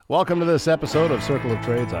Welcome to this episode of Circle of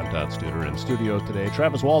Trades. I'm Todd Studer. In studio today,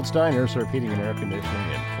 Travis Waldsteiner, Surf Heating and Air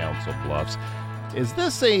Conditioning in Council Bluffs. Is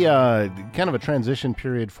this a kind of a transition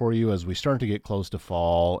period for you as we start to get close to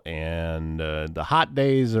fall and the hot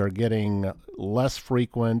days are getting less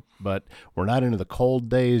frequent, but we're not into the cold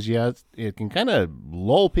days yet? It can kind of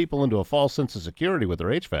lull people into a false sense of security with their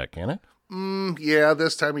HVAC, can it? Yeah,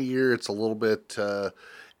 this time of year it's a little bit,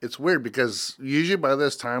 it's weird because usually by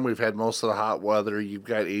this time we've had most of the hot weather, you've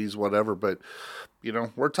got 80s, whatever, but,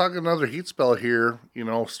 we're talking another heat spell here,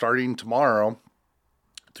 starting tomorrow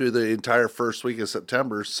through the entire first week of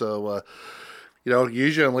September. So,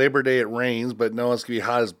 usually on Labor Day it rains, but no, it's going to be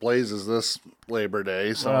hot as blazes this Labor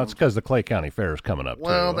Day. So well, it's because the Clay County Fair is coming up,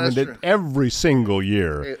 well, too. That's true. Every single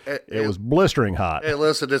year, it was blistering hot. Hey,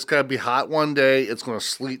 listen, it's going to be hot one day, it's going to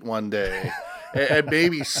sleet one day. and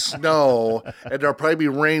maybe snow, and there'll probably be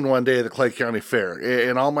rain one day at the Clay County Fair.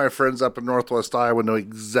 And all my friends up in Northwest Iowa know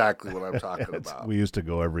exactly what I'm talking about. We used to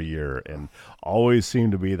go every year, and always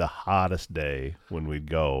seemed to be the hottest day when we'd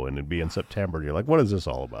go, and it'd be in September. And you're like, what is this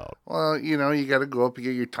all about? Well, you got to go up and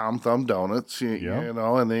get your Tom Thumb donuts, and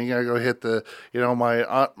then you got to go hit the,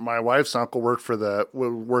 my wife's uncle worked at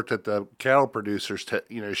the cattle producers,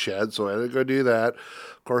 shed, so I had to go do that.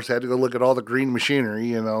 Of course, I had to go look at all the green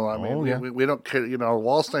machinery, we don't care,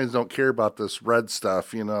 Wallsteins don't care about this red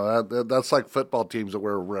stuff, that's like football teams that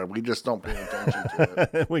wear red. We just don't pay attention to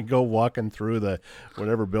it. We go walking through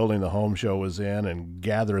whatever building the home show was in and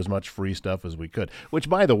gather as much free stuff as we could, which,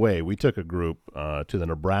 by the way, we took a group to the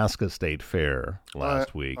Nebraska State Fair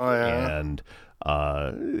last week, and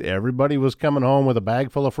everybody was coming home with a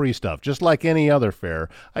bag full of free stuff, just like any other fair,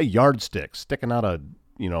 a yardstick sticking out of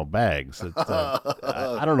bags.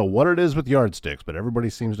 I don't know what it is with yardsticks, but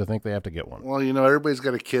everybody seems to think they have to get one. Well, everybody's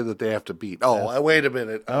got a kid that they have to beat. Oh, wait a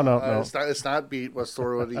minute. No. It's not beat. What's the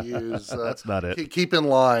word to use? That's not it. Keep in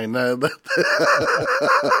line. Well,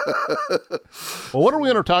 what are we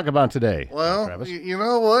going to talk about today, Well, Travis? You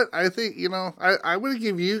know what? I think, I want to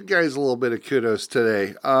give you guys a little bit of kudos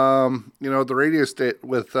today. The radio state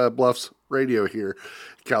with Bluffs Radio here,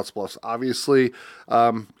 Council Bluffs. Obviously,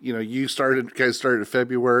 you guys started in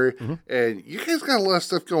February, and you guys got a lot of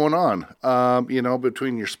stuff going on.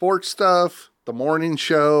 Between your sports stuff, the morning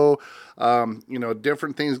show,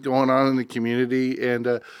 different things going on in the community,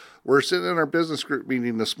 and we're sitting in our business group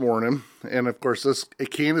meeting this morning, and of course,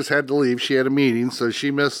 Candace had to leave. She had a meeting, so she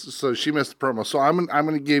missed the promo. So I'm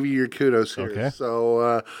going to give you your kudos here. Okay.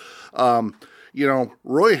 So,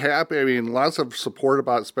 really happy. I mean, lots of support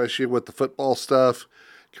about, especially with the football stuff,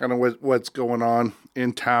 kind of what's going on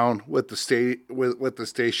in town with the state, with the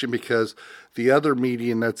station, because the other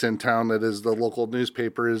medium that's in town, that is the local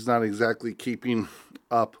newspaper, is not exactly keeping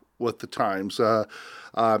up with the times.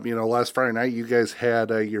 Last Friday night, you guys had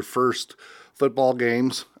your first football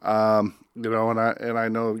games. And I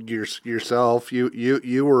know yourself.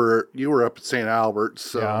 You were up at St. Albert.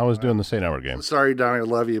 So yeah, I was doing the St. Albert game. Sorry, Donnie, I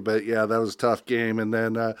love you, but yeah, that was a tough game. And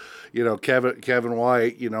then Kevin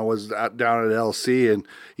White, was out down at LC, and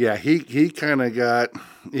yeah, he kind of got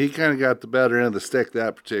the better end of the stick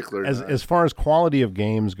that particular night. As far as quality of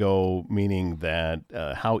games go, meaning that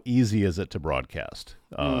how easy is it to broadcast?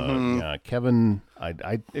 Yeah, Kevin,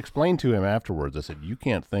 I explained to him afterwards, I said, you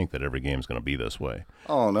can't think that every game's going to be this way.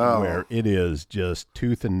 Oh, no. Where it is just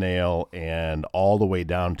tooth and nail and all the way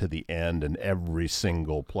down to the end and every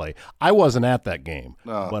single play. I wasn't at that game,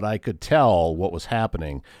 but I could tell what was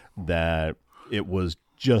happening, that it was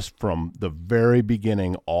just from the very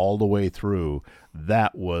beginning all the way through.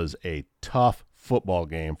 That was a tough football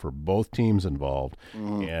game for both teams involved,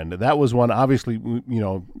 and that was one. Obviously,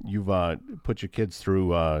 you've put your kids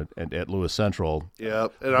through at Lewis Central.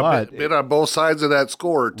 Yep, and I've been on both sides of that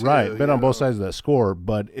score too. Right, been on both sides of that score,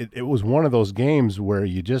 but it was one of those games where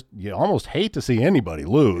you almost hate to see anybody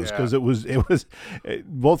lose, because it was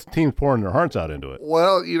both teams pouring their hearts out into it.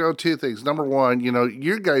 Well, two things. Number one,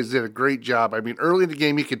 you guys did a great job. I mean, early in the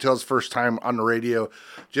game, you could tell it's first time on the radio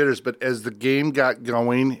jitters, but as the game got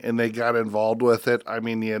going and they got involved with it, I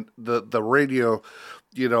mean, the radio,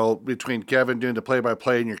 between Kevin doing the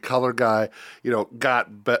play-by-play and your color guy, got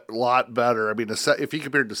a lot better. I mean, if you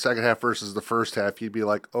compared the second half versus the first half, you'd be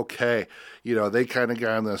like, okay, they kind of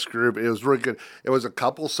got in this group. It was really good. It was a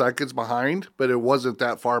couple seconds behind, but it wasn't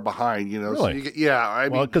that far behind, Really? So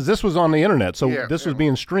because this was on the internet, so this was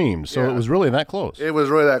being streamed, so it was really that close. It was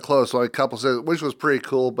really that close, so a couple seconds, which was pretty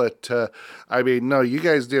cool. But you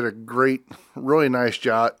guys did a great, really nice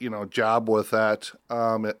job, with that,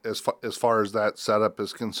 as far as that setup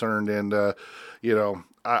is concerned. And,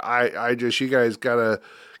 I just, you guys got to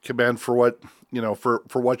commend for what for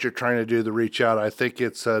what you're trying to do to reach out. I think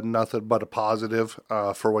it's nothing but a positive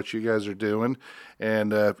for what you guys are doing.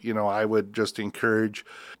 And, I would just encourage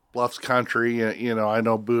Bluffs country. I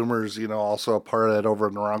know Boomers, also a part of that over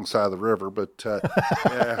on the wrong side of the river. But,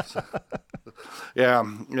 yeah.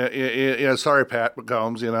 Yeah. Sorry, Pat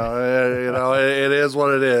McCombs. It is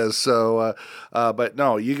what it is. So, but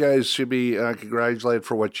no, you guys should be congratulated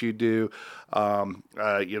for what you do. I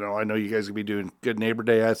know you guys will be doing Good Neighbor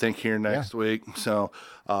Day, I think, here next week. So,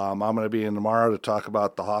 I'm going to be in tomorrow to talk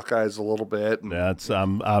about the Hawkeyes a little bit.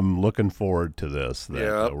 I'm looking forward to this.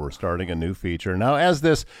 We're starting a new feature now. As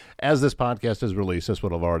this podcast is released, this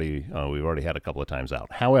would have we've already had a couple of times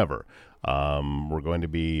out. However, we're going to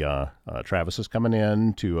be Travis is coming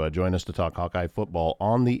in to join us to talk Hawkeye football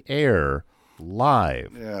on the air.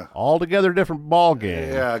 Live, altogether different ball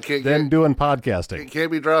game than doing podcasting.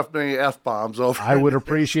 Can't be dropping any F-bombs over. I would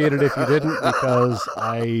appreciate it if you didn't, because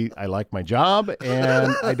I like my job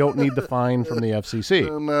and I don't need the fine from the FCC.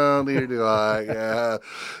 No, neither do I. Yeah,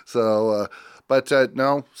 so. But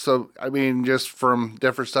no, so I mean, just from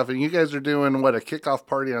different stuff, and you guys are doing a kickoff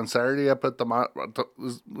party on Saturday up at the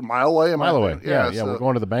Mile Away. Yeah. We're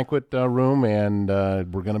going to the banquet room, and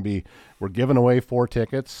we're giving away 4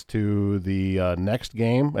 tickets to the next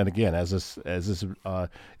game. And again, as this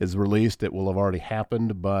is released, it will have already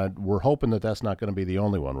happened. But we're hoping that that's not going to be the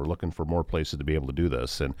only one. We're looking for more places to be able to do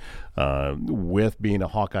this, and with being a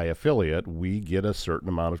Hawkeye affiliate, we get a certain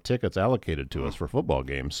amount of tickets allocated to us for football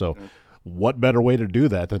games. So. What better way to do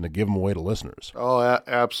that than to give them away to listeners? Oh,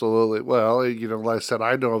 absolutely. Well, like I said,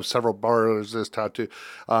 I know of several bars this time too.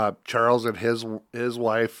 Charles and his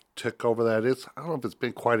wife took over that. I don't know if it's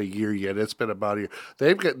been quite a year yet. It's been about a year.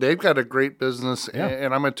 They've got a great business,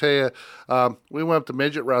 and I'm going to tell you, we went up to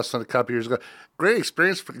midget wrestling a couple years ago. Great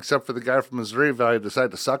experience, except for the guy from Missouri Valley decided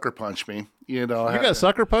to sucker punch me. You got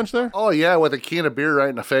sucker punch there? Oh, yeah, with a can of beer right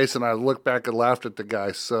in the face, and I looked back and laughed at the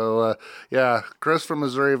guy. So, Chris from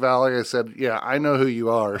Missouri Valley, I said, I know who you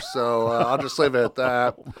are, so I'll just leave it at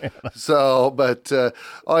that.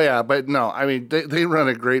 But no, I mean, they run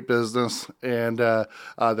a great business, and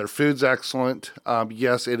their food's excellent.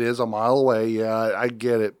 Yes, it is a mile away. Yeah, I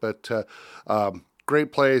get it, but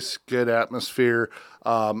great place, good atmosphere.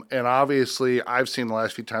 And obviously, I've seen the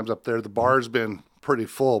last few times up there, the bar's been pretty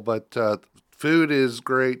full, but food is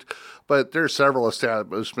great. But there are several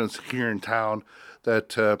establishments here in town that,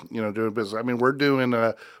 doing business. I mean, we're doing,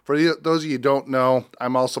 for those of you who don't know,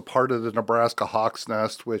 I'm also part of the Nebraska Hawks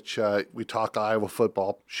Nest, which we talk Iowa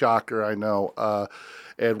football. Shocker, I know.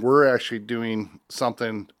 And we're actually doing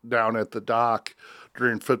something down at the dock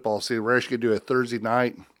during football season. We're actually going to do a Thursday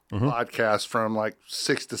night podcast from like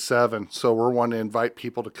 6 to 7. So we're wanting to invite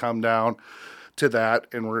people to come down to that.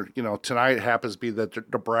 And we're, tonight happens to be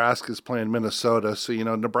that Nebraska's playing Minnesota. So,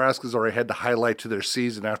 Nebraska's already had to highlight to their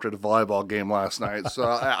season after the volleyball game last night. So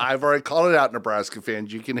I've already called it out, Nebraska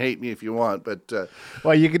fans. You can hate me if you want, but.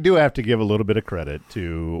 Well, you do have to give a little bit of credit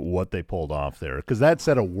to what they pulled off there, because that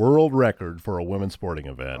set a world record for a women's sporting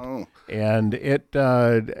event. Oh. And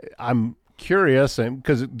I'm curious, and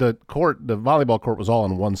because the volleyball court was all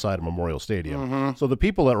on one side of Memorial Stadium, so the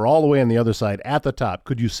people that were all the way on the other side at the top,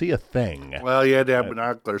 could you see a thing? Well, you had to have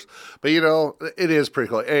binoculars, but it is pretty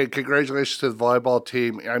cool. Hey, congratulations to the volleyball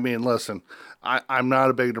team. I mean, listen, I'm not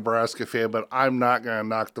a big Nebraska fan, but I'm not going to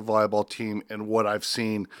knock the volleyball team and what I've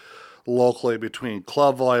seen locally between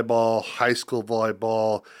club volleyball, high school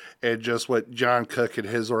volleyball, and just what John Cook and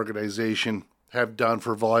his organization have done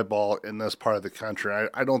for volleyball in this part of the country.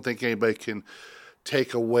 I don't think anybody can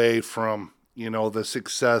take away from, the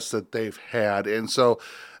success that they've had. And so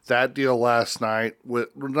that deal last night was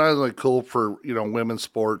not only cool for, women's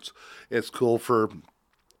sports, it's cool for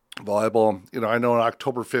volleyball. I know on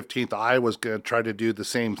October 15th, I was going to try to do the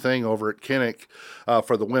same thing over at Kinnick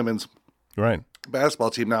for the women's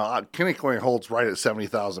basketball team. Now, Kinnick only holds right at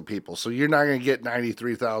 70,000 people, so you're not going to get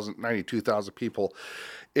 92,000 people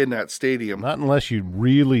in that stadium. Not unless you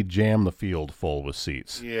really jam the field full with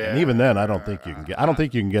seats. Yeah. And even then, I don't think you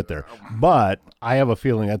can get there. But I have a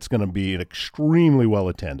feeling that's going to be extremely well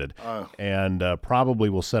attended, and probably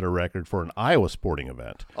will set a record for an Iowa sporting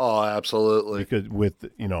event. Oh, absolutely. Because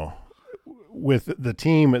with the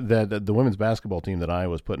team that the women's basketball team that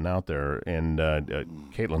Iowa's putting out there, and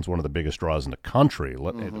Caitlin's one of the biggest draws in the country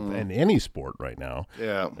in any sport right now.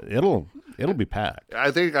 Yeah, it'll be packed.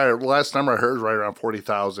 I think last number I heard was right around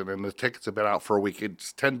 40,000, and the tickets have been out for a week.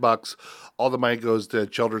 It's $10. All the money goes to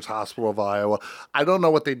Children's Hospital of Iowa. I don't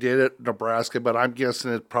know what they did at Nebraska, but I'm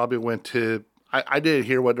guessing it probably went to. I didn't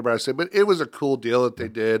hear what Nebraska said, but it was a cool deal that they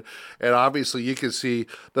did, and obviously you can see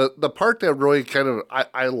the part that really kind of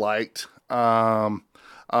I liked.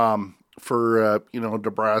 for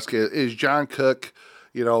Nebraska is John Cook.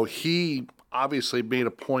 He obviously made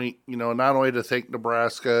a point, not only to thank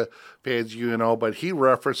Nebraska fans, but he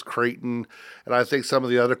referenced Creighton and I think some of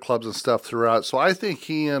the other clubs and stuff throughout. So I think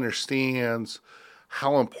he understands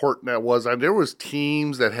how important that was. There was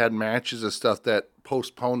teams that had matches and stuff that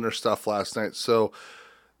postponed their stuff last night so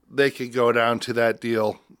they could go down to that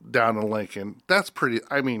deal down in Lincoln. That's pretty,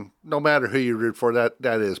 no matter who you root for, that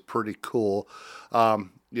is pretty cool. That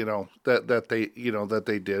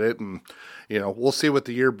they did it, and we'll see what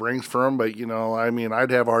the year brings for them. But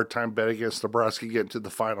I'd have a hard time betting against Nebraska getting to the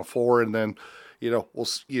Final Four, and then you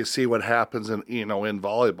see what happens in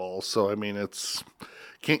volleyball. So it's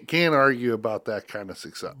can't argue about that kind of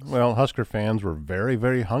success. Well, Husker fans were very,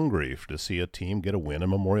 very hungry to see a team get a win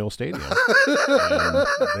in Memorial Stadium, and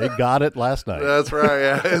they got it last night. That's right.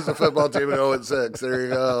 Yeah, it's a football team at 0-6. There you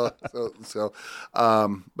go.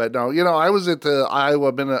 But no, I was at the Iowa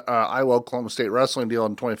Oklahoma State wrestling deal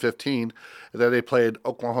in 2015. And then they played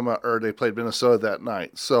Minnesota that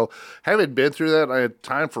night. So having been through that, I had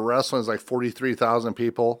time for wrestling is like 43,000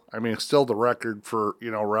 people. It's still the record for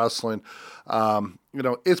wrestling.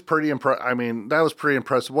 It's pretty impressive. That was pretty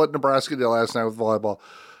impressive. What Nebraska did last night with volleyball,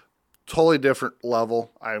 totally different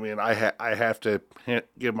level. I have to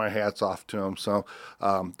give my hats off to them. So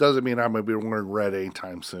doesn't mean I'm going to be wearing red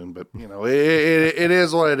anytime soon, but it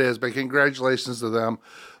is what it is. But congratulations to them.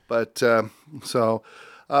 But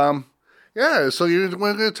yeah, so we're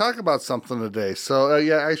going to talk about something today. So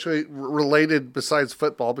actually related besides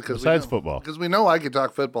football because we know I could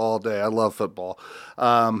talk football all day. I love football.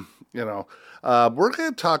 We're going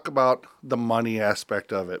to talk about the money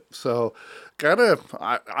aspect of it. So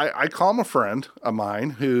I call him a friend of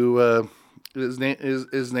mine who his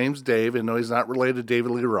name's Dave, and no, he's not related to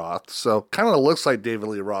David Lee Roth. So kind of looks like David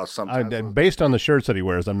Lee Roth sometimes. Based on the shirts that he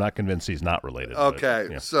wears, I'm not convinced he's not related. Okay,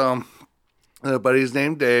 yeah. So. But he's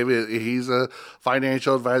named Dave. He's a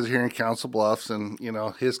financial advisor here in Council Bluffs, and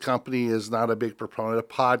his company is not a big proponent of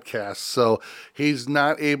podcasts, so he's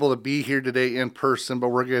not able to be here today in person. But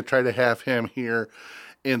we're going to try to have him here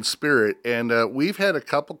in spirit. And we've had a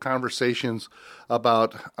couple conversations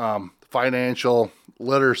about financial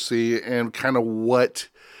literacy and kind of what's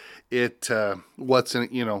in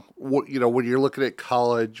when you're looking at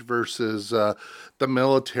college versus the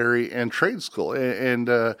military and trade school,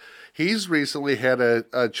 and he's recently had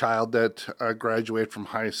a child that graduated from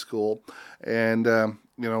high school, and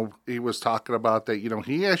he was talking about that.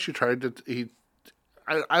 He actually tried to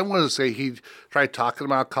I want to say he tried talking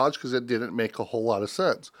about college because it didn't make a whole lot of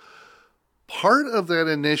sense. Part of that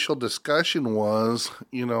initial discussion was,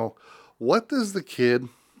 what does the kid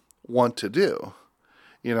want to do?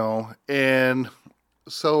 And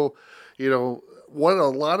so, what a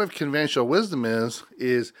lot of conventional wisdom is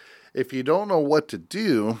if you don't know what to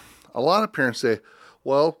do, a lot of parents say,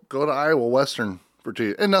 well, go to Iowa Western for 2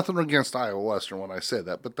 years. And nothing against Iowa Western when I say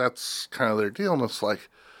that, but that's kind of their deal. And it's like,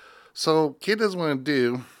 so kid doesn't want to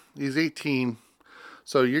do, he's 18,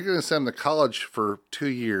 so you're going to send him to college for 2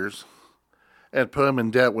 years and put him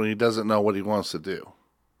in debt when he doesn't know what he wants to do.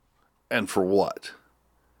 And for what?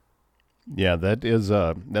 Yeah,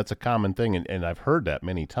 that's a common thing, and I've heard that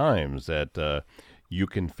many times, that you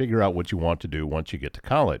can figure out what you want to do once you get to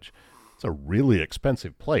college. It's a really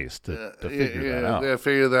expensive place to figure that out. Yeah,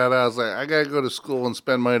 figure that out. It's like, I got to go to school and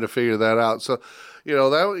spend money to figure that out. So, so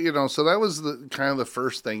that was the kind of the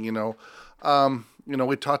first thing.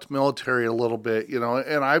 We talked military a little bit,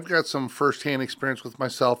 and I've got some firsthand experience with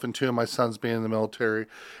myself and 2 of my sons being in the military.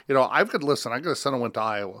 I got a son who went to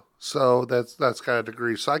Iowa, so that's got a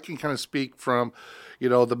degree. So I can kind of speak from,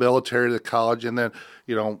 the military to the college, and then,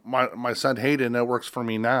 my son Hayden that works for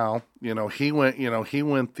me now, he went the, he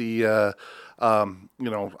went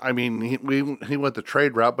the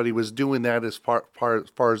trade route, but he was doing that as far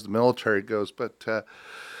as the military goes. But,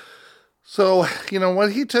 so,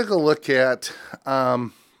 what he took a look at,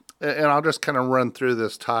 and I'll just kind of run through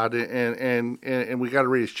this, Todd, and we got to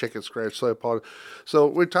read his chicken scratch, so I apologize. So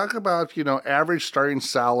we talk about, average starting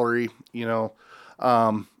salary,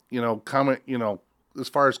 as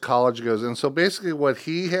far as college goes. And so basically what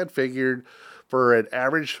he had figured for an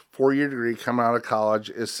average 4-year degree coming out of college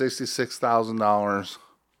is $66,000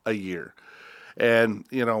 a year. And,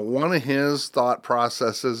 one of his thought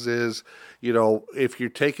processes is, if you're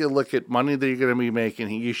taking a look at money that you're going to be making,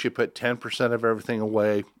 you should put 10% of everything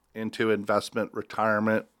away into investment,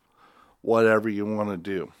 retirement, whatever you want to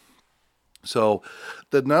do. So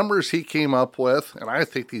the numbers he came up with, and I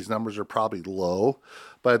think these numbers are probably low,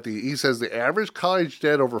 but he says the average college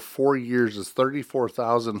debt over 4 years is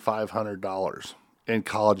 $34,500 in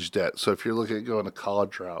college debt. So if you're looking at going the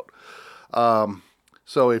college route.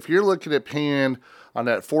 So if you're looking at paying on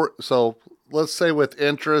that so let's say with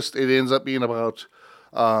interest, it ends up being about,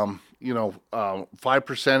 5%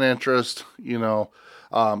 interest, and you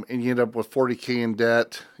end up with $40K in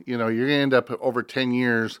debt, you're going to end up over 10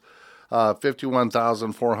 years,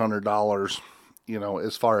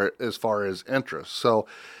 $51,400, as far as interest. So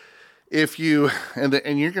if you,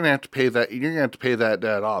 and you're going to have to pay that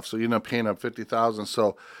debt off. So you're not paying up $50,000.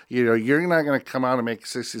 So, you're not going to come out and make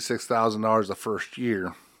 $66,000 the first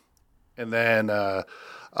year and then,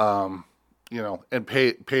 and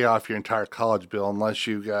pay off your entire college bill unless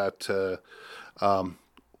you got,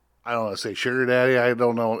 I don't want to say sugar daddy. I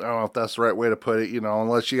don't know if that's the right way to put it,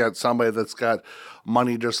 unless you got somebody that's got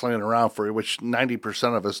money just laying around for you, which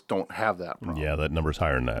 90% of us don't have that problem. Yeah, that number's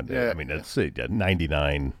higher than that. Yeah, I mean, it's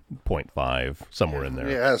 99.5, somewhere in there.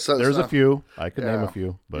 Yeah, so there's a few. I could name a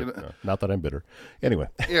few, but not that I'm bitter. Anyway.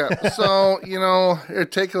 Yeah, so,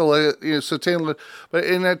 take a look at, but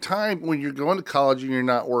in that time when you're going to college and you're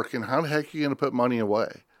not working, how the heck are you going to put money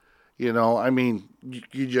away? I mean,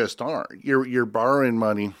 you just aren't. You're borrowing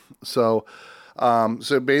money. So,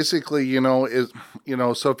 so basically, so if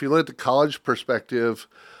you look at the college perspective,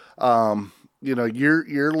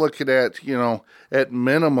 you're looking at, at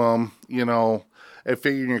minimum, at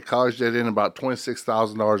figuring your college debt in about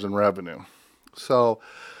 $26,000 in revenue. So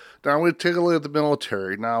now we take a look at the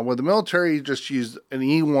military. Now, with the military, you just use an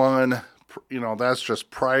E1, that's just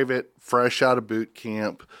private, fresh out of boot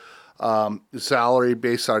camp. Salary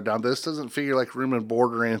based on, now this doesn't figure like room and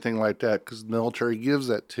board or anything like that because the military gives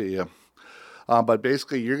that to you. But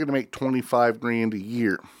basically you're going to make $25,000 a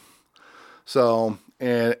year. So,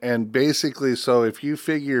 and basically, so if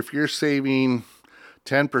you're saving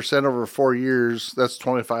 10% over 4 years, that's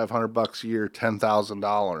 $2,500 a year,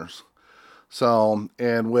 $10,000. So,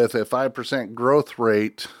 and with a 5% growth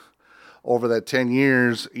rate over that 10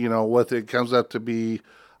 years, what it comes up to be,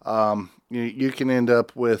 you can end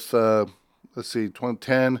up with,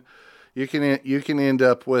 2010. You can end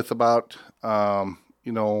up with about,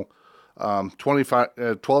 $12,000 to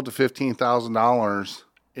 $15,000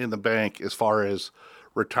 in the bank as far as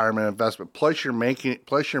retirement investment. Plus you're making a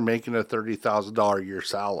 $30,000 a year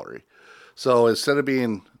salary. So instead of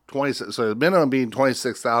being the minimum being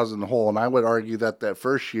 $26,000 in the whole, and I would argue that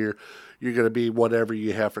first year you're going to be whatever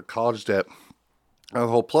you have for college debt. The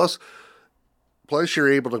whole plus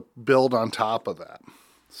you're able to build on top of that.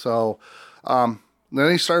 So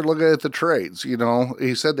then he started looking at the trades. He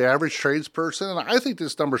said the average tradesperson, and I think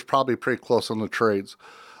this number is probably pretty close on the trades,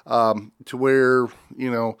 to where,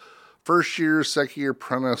 first year, second year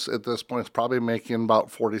apprentice at this point is probably making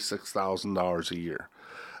about $46,000 a year.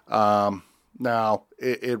 Now,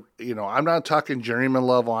 I'm not talking journeyman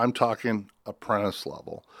level, I'm talking apprentice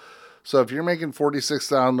level. So if you're making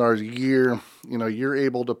 $46,000 a year, you're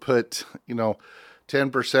able to put,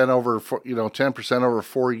 10% over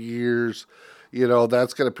 4 years,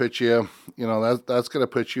 that's going to put you, that's going to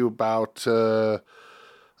put you about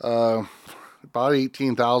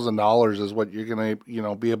 $18,000 is what you're going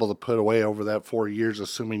to, be able to put away over that 4 years,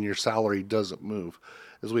 assuming your salary doesn't move,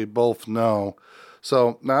 as we both know.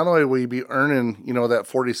 So not only will you be earning, that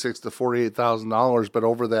 $46,000 to $48,000, but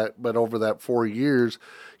over that 4 years,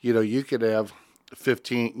 you could have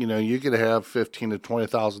 $15,000 to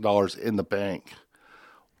 $20,000 in the bank,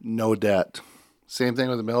 no debt. Same thing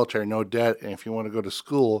with the military, no debt. And if you want to go to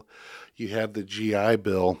school, you have the GI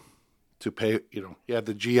Bill to pay. You have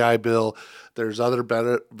the GI Bill. There's other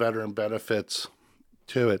veteran benefits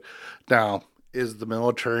to it. Now, is the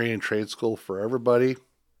military and trade school for everybody?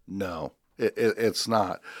 No. It's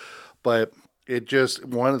not. But it just,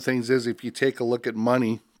 one of the things is, if you take a look at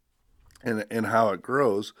money and how it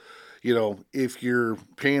grows, if you're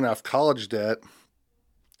paying off college debt,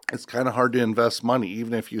 it's kind of hard to invest money,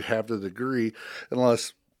 even if you have the degree,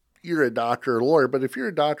 unless you're a doctor or lawyer. But if you're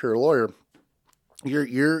a doctor or lawyer,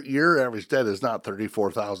 your average debt is not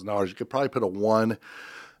 $34,000. You could probably put a 1,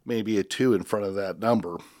 maybe a 2 in front of that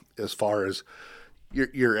number as far as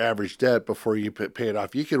your average debt before you pay it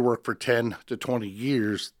off. You could work for 10 to 20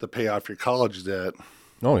 years to pay off your college debt.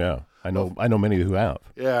 Oh yeah, I know many who have.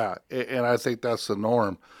 Yeah, and I think that's the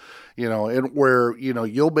norm. And where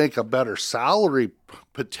you'll make a better salary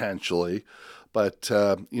potentially, but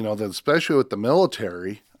then especially with the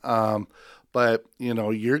military. But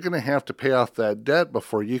you're going to have to pay off that debt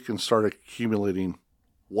before you can start accumulating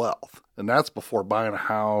wealth, and that's before buying a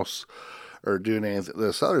house or doing any of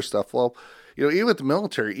this other stuff. Well, even with the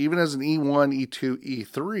military, even as an E1, E2,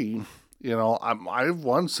 E3, I have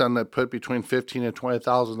one son that put between $15,000 and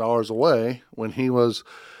 $20,000 away when he was,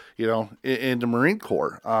 in the Marine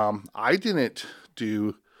Corps. I didn't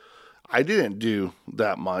do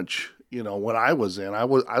that much when I was in. I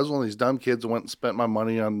was one of these dumb kids that went and spent my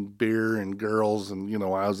money on beer and girls, and when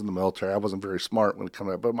I was in the military, I wasn't very smart when it came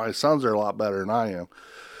up. But my sons are a lot better than I am.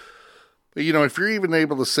 But if you're even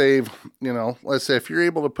able to save, let's say if you're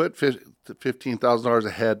able to put $15,000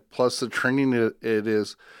 ahead plus the training it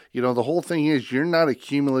is, the whole thing is you're not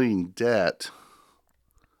accumulating debt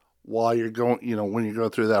while you're going, when you go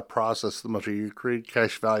through that process, the much you create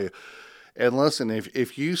cash value. And listen,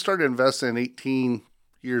 if you start investing at 18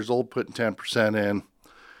 years old, putting 10% in,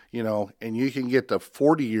 and you can get to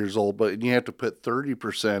 40 years old, but you have to put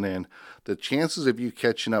 30% in, the chances of you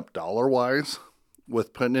catching up dollar-wise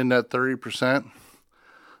with putting in that 30%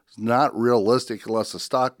 is not realistic unless the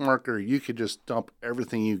stock market, or you could just dump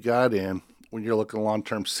everything you got in when you're looking at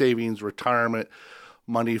long-term savings, retirement,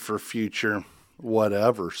 money for future,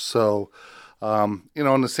 whatever. So, and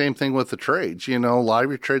the same thing with the trades. A lot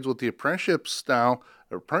of your trades with the apprenticeships now,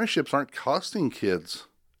 apprenticeships aren't costing kids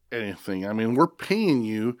anything. I mean, we're paying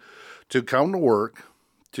you to come to work,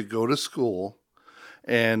 to go to school,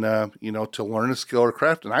 and, to learn a skill or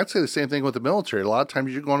craft. And I'd say the same thing with the military. A lot of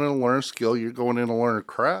times you're going in to learn a skill, you're going in to learn a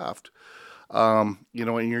craft, and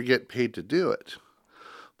you're getting paid to do it.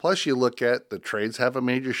 Plus, you look at the trades have a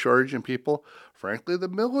major shortage in people. Frankly, the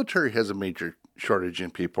military has a major shortage in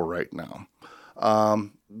people right now.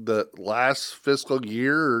 The last fiscal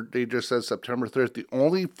year, they just said September 30th, the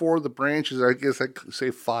only 4 of the branches, I guess I could say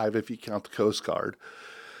 5 if you count the Coast Guard,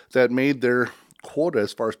 that made their quota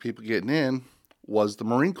as far as people getting in was the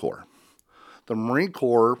Marine Corps. The Marine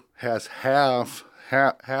Corps has half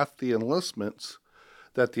the enlistments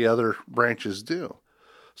that the other branches do.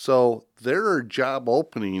 So there are job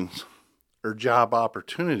openings or job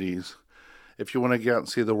opportunities if you want to get out and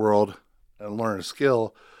see the world and learn a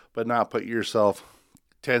skill, but not put yourself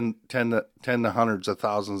 10 to hundreds of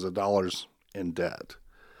thousands of dollars in debt,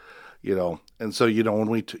 And so, when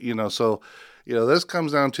we, this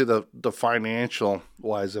comes down to the financial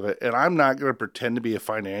wise of it. And I'm not going to pretend to be a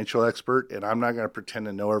financial expert, and I'm not going to pretend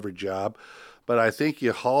to know every job. But I think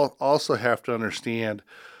you also have to understand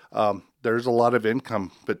there's a lot of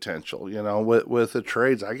income potential, with the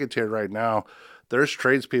trades. I can tell you right now, there's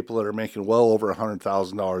tradespeople that are making well over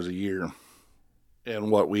 $100,000 a year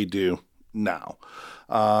in what we do now.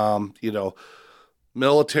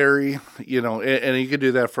 Military, and you could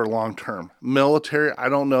do that for long term. Military, I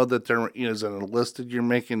don't know that there as an enlisted you're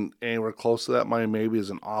making anywhere close to that money. Maybe as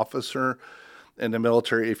an officer in the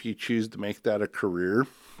military, if you choose to make that a career.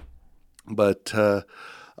 But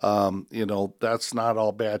that's not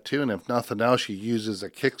all bad too. And if nothing else, you use as a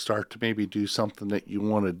kickstart to maybe do something that you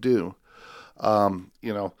want to do.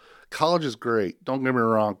 College is great. Don't get me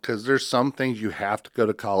wrong, because there's some things you have to go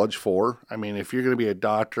to college for. I mean, if you're going to be a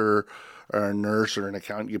doctor or a nurse or an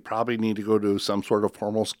accountant, you probably need to go to some sort of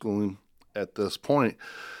formal schooling at this point.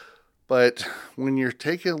 But when you're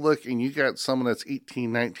taking a look and you got someone that's 18,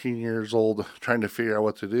 19 years old trying to figure out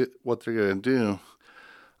what they're going to do,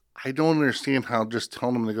 I don't understand how just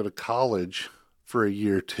telling them to go to college for a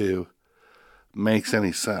year or two makes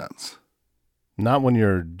any sense. Not when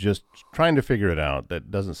you're just trying to figure it out. That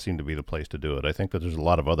doesn't seem to be the place to do it. I think that there's a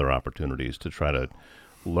lot of other opportunities to try to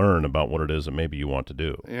learn about what it is that maybe you want to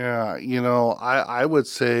do. Yeah, I would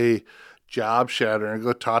say job shatter and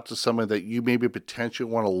go talk to somebody that you maybe potentially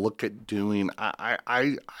want to look at doing.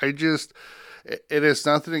 I just, it is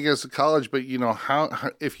nothing against the college, but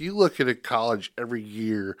how if you look at a college every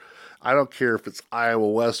year, I don't care if it's Iowa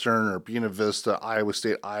Western or Buena Vista, Iowa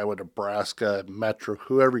State, Iowa, Nebraska, Metro,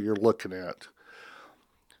 whoever you're looking at.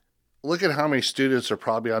 Look at how many students are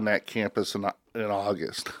probably on that campus in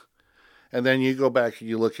August. And then you go back and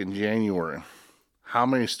you look in January. How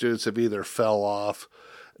many students have either fell off,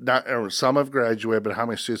 or some have graduated, but how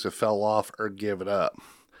many students have fell off or give it up?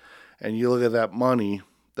 And you look at that money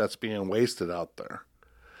that's being wasted out there,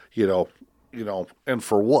 and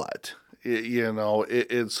for what?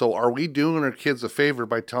 So are we doing our kids a favor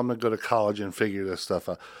by telling them to go to college and figure this stuff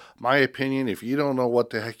out? My opinion, if you don't know what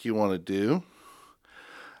the heck you want to do,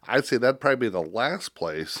 I'd say that'd probably be the last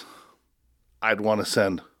place I'd want to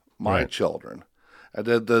send my children.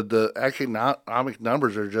 The economic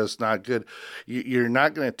numbers are just not good. You're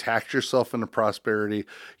not going to tax yourself into prosperity.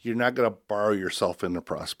 You're not going to borrow yourself into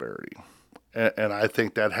prosperity. And I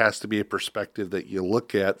think that has to be a perspective that you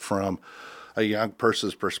look at from a young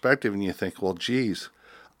person's perspective, and you think, well, geez,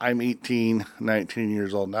 I'm 18, 19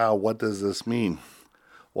 years old now. What does this mean?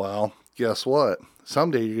 Well, guess what?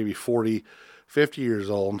 Someday you're going to be 40, 50 years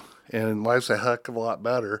old, and life's a heck of a lot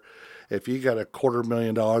better if you got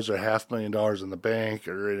 $250,000 or $500,000 in the bank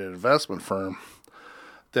or in an investment firm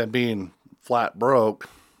than being flat broke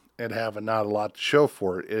and having not a lot to show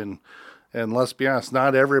for it. And And let's be honest,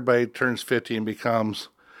 not everybody turns 50 and becomes,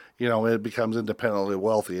 it becomes independently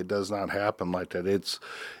wealthy. It does not happen like that.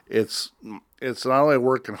 It's not only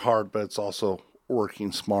working hard, but it's also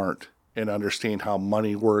working smart and understanding how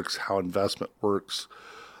money works, how investment works.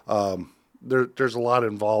 There's a lot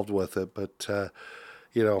involved with it, but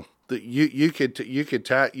you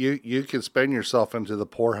could spend yourself into the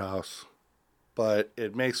poorhouse, but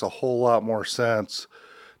it makes a whole lot more sense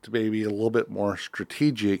to maybe a little bit more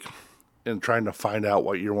strategic in trying to find out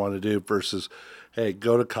what you want to do versus, hey,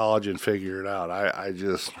 go to college and figure it out. I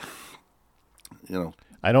just,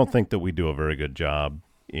 I don't think that we do a very good job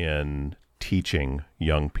in teaching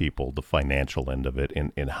young people the financial end of it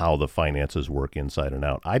and how the finances work inside and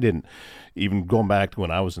out. I didn't, even going back to when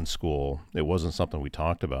I was in school, it wasn't something we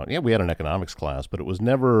talked about. Yeah, we had an economics class, but it was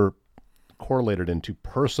never correlated into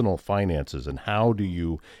personal finances and how do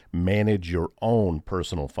you manage your own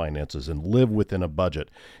personal finances and live within a budget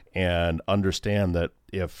and understand that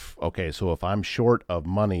if I'm short of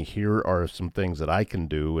money, here are some things that I can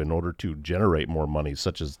do in order to generate more money,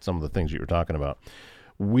 such as some of the things that you're talking about.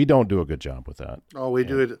 We don't do a good job with that. Oh, we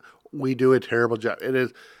do a terrible job.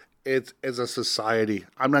 It's as a society.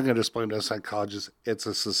 I'm not going to explain to psychologists. It's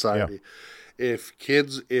a society. Yeah. If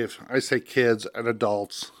I say kids and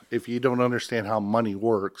adults, if you don't understand how money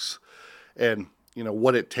works and,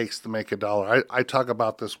 what it takes to make a dollar, I talk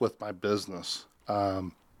about this with my business.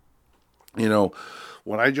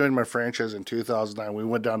 When I joined my franchise in 2009, we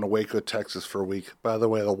went down to Waco, Texas for a week. By the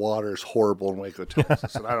way, the water is horrible in Waco,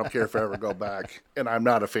 Texas, and I don't care if I ever go back. And I'm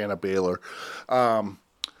not a fan of Baylor. But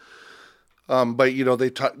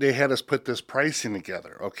they had us put this pricing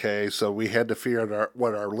together. Okay, so we had to figure out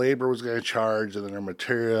what our labor was going to charge, and then our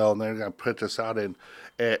material, and they're going to put this out and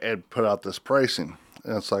put out this pricing.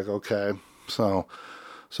 And it's like, okay, so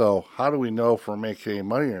how do we know if we're making any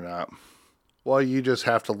money or not? Well, you just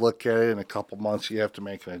have to look at it in a couple months. You have to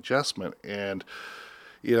make an adjustment, and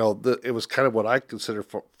it was kind of what I consider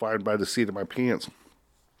flying by the seat of my pants.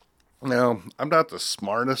 Now, I'm not the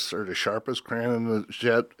smartest or the sharpest crayon in the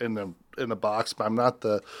jet in the box, but I'm not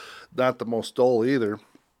the most dull either.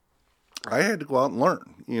 I had to go out and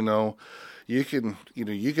learn. You can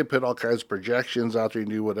put all kinds of projections out there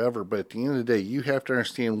and do whatever, but at the end of the day, you have to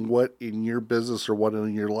understand what in your business or what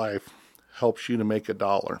in your life helps you to make a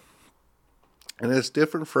dollar. And it's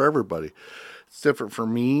different for everybody. It's different for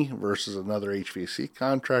me versus another HVAC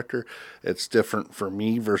contractor. It's different for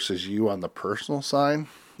me versus you on the personal side.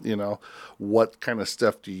 What kind of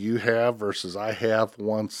stuff do you have versus I have,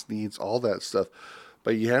 wants, needs, all that stuff.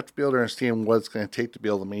 But you have to be able to understand what it's going to take to be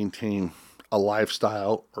able to maintain a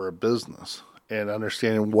lifestyle or a business and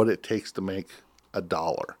understanding what it takes to make a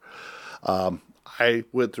dollar. I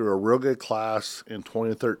went through a real good class in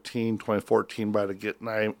 2013, 2014 by a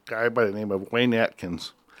guy by the name of Wayne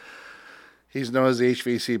Atkins. He's known as the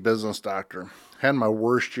HVAC business doctor. Had my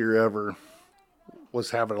worst year ever.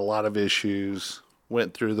 Was having a lot of issues.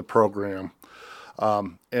 Went through the program.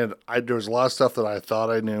 And there was a lot of stuff that I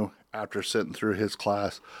thought I knew after sitting through his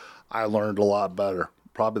class. I learned a lot better.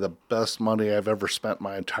 Probably the best money I've ever spent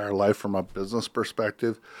my entire life from a business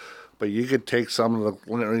perspective. But you could take some of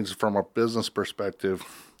the learnings from a business perspective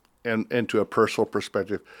and into a personal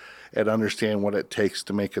perspective and understand what it takes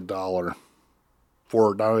to make a dollar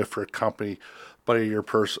for not only for a company, but in your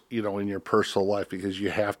in your personal life, because you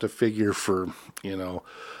have to figure for,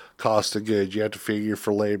 cost of goods. You have to figure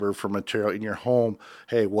for labor, for material in your home.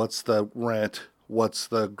 Hey, what's the rent? What's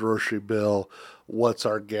the grocery bill? What's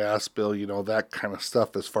our gas bill? That kind of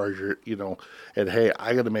stuff as far as your, and hey,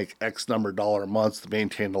 I got to make X number of dollar a month to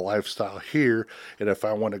maintain the lifestyle here. And if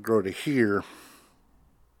I want to grow to here,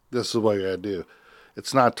 this is what you got to do.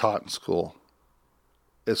 It's not taught in school.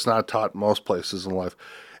 It's not taught in most places in life.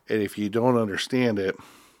 And if you don't understand it,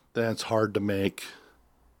 then it's hard to make.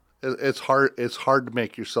 It's hard to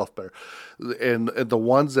make yourself better. And the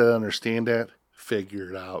ones that understand that figure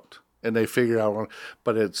it out. And they figure it out.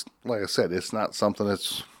 But it's, like I said, it's not something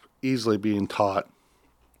that's easily being taught.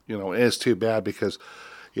 And it's too bad because,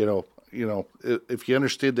 if you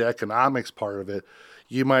understood the economics part of it,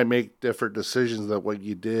 you might make different decisions than what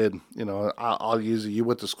you did. I'll use it. You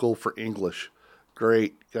went to school for English.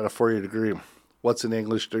 Great. Got a 4-year degree. What's an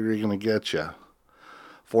English degree going to get you?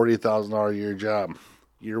 $40,000 a year job.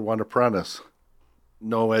 Year one apprentice.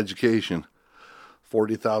 No education.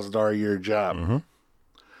 $40,000 a year job. Mm-hmm.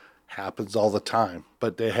 Happens all the time.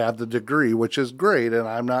 But they have the degree, which is great, and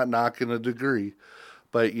I'm not knocking a degree.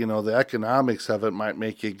 But, the economics of it might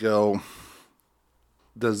make you go,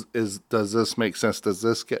 does this make sense? Does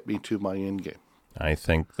this get me to my end game? I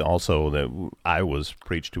think also that I was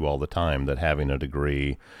preached to all the time that having a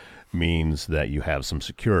degree means that you have some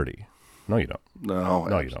security. No, you don't.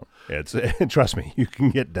 No, you don't. It's trust me, you can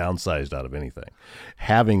get downsized out of anything.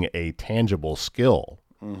 Having a tangible skill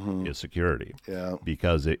is security. Yeah.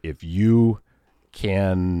 Because if you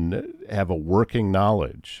can have a working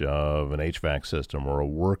knowledge of an HVAC system or a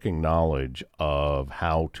working knowledge of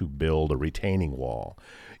how to build a retaining wall,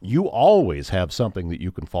 you always have something that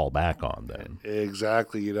you can fall back on then.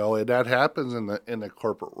 Exactly. And that happens in the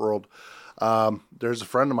corporate world. There's a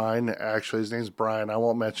friend of mine, actually, his name's Brian. I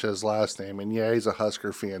won't mention his last name. And yeah, he's a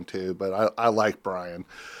Husker fan too, but I like Brian.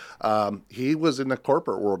 He was in the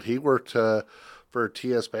corporate world. He worked for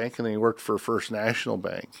TS Bank, and then he worked for First National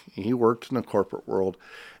Bank. He worked in the corporate world,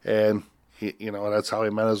 and that's how he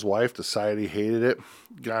met his wife. Decided he hated it,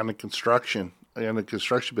 got into construction. In the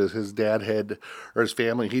construction business, his dad his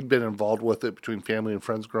family, he'd been involved with it between family and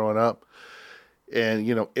friends growing up. And,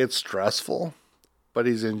 it's stressful, but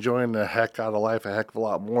he's enjoying the heck out of life a heck of a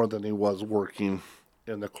lot more than he was working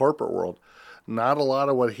in the corporate world. Not a lot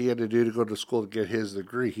of what he had to do to go to school to get his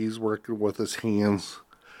degree. He's working with his hands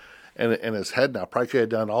and his head now. Probably could have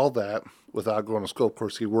done all that without going to school. Of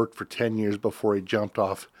course, he worked for 10 years before he jumped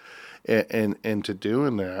off into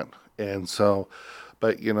doing that. And so,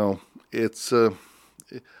 but, it's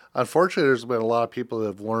unfortunately, there's been a lot of people that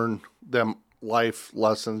have learned them life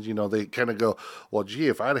lessons. They kind of go, well, gee,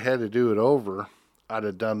 if I'd had to do it over, I'd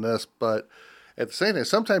have done this. But at the same time,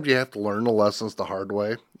 sometimes you have to learn the lessons the hard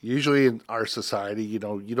way. Usually in our society, you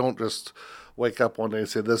don't just wake up one day and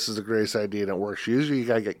say, this is the greatest idea and it works. Usually you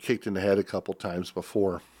got to get kicked in the head a couple times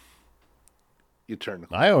before you turn.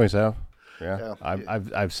 I always have. Yeah.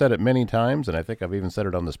 I've said it many times, and I think I've even said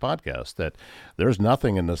it on this podcast, that there's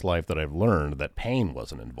nothing in this life that I've learned that pain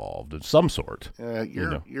wasn't involved of some sort.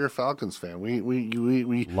 You're a Falcons fan.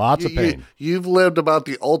 We lots of pain. You've lived about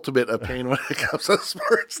the ultimate of pain when it comes to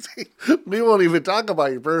sports team. We won't even talk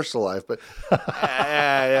about your personal life, but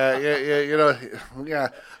by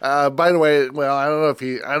the way, well, I don't know if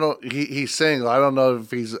he's single. I don't know if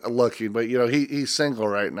he's looking, but he's single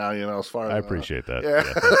right now. As far as I appreciate that. Yeah.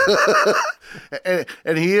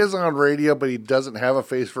 And he is on radio, but he doesn't have a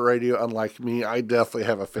face for radio. Unlike me, I definitely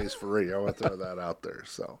have a face for radio. I want to throw that out there.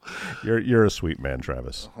 So, you're a sweet man,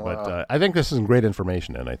 Travis. Wow. But I think this is great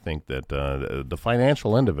information, and I think that the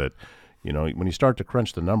financial end of it, when you start to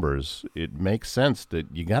crunch the numbers, it makes sense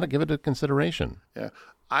that you got to give it a consideration. Yeah.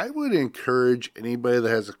 I would encourage anybody that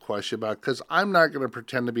has a question about, because I'm not going to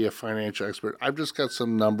pretend to be a financial expert. I've just got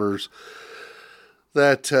some numbers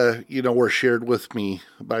that, were shared with me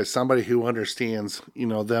by somebody who understands,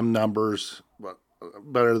 them numbers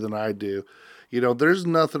better than I do. There's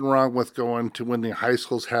nothing wrong with going to when the high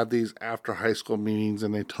schools have these after high school meetings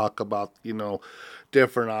and they talk about,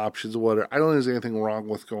 different options, whatever. I don't think there's anything wrong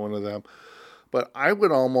with going to them. But I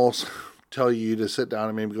would almost tell you to sit down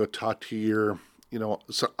and maybe go talk to your,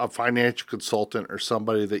 a financial consultant or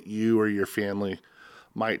somebody that you or your family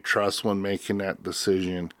might trust when making that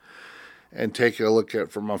decision, and take a look at it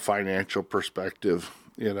from a financial perspective,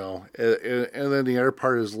 and then the other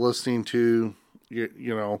part is listening to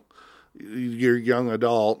your young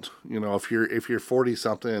adult. If you're 40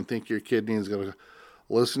 something and think your kid needs to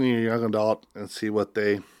listen to your young adult and see what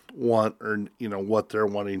they want or what they're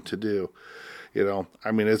wanting to do.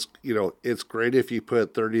 It's great if you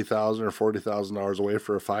put $30,000 or $40,000 away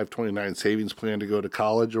for a 529 savings plan to go to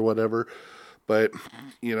college or whatever. But,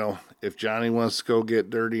 if Johnny wants to go get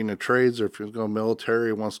dirty in the trades, or if he's going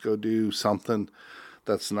military, wants to go do something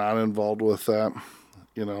that's not involved with that,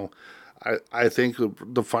 I think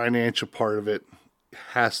the financial part of it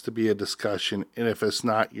has to be a discussion. And if it's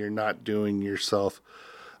not, you're not doing yourself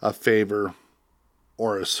a favor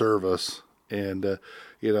or a service. And,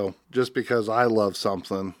 just because I love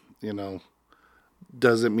something,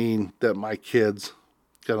 doesn't mean that my kid's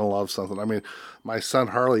gonna love something. I mean, my son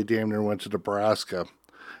Harley damn near went to Nebraska,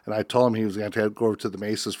 and I told him he was going to have to go over to the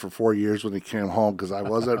Mesas for 4 years when he came home because I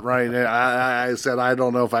wasn't right. I said, I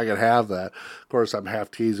don't know if I could have that. Of course, I'm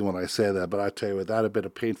half teasing when I say that, but I tell you what, that would have been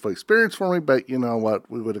a painful experience for me, but you know what?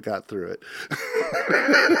 We would have got through it.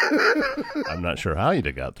 I'm not sure how you'd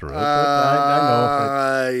have got through it, but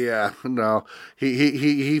I know. Yeah, no.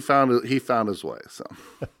 He found his way, so.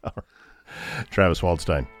 All right. Travis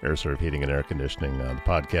Waldstein, AirServe Heating and Air Conditioning. The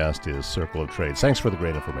podcast is Circle of Trades. Thanks for the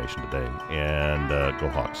great information today, and go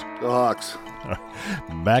Hawks. Go Hawks.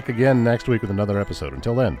 Back again next week with another episode.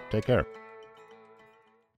 Until then, take care.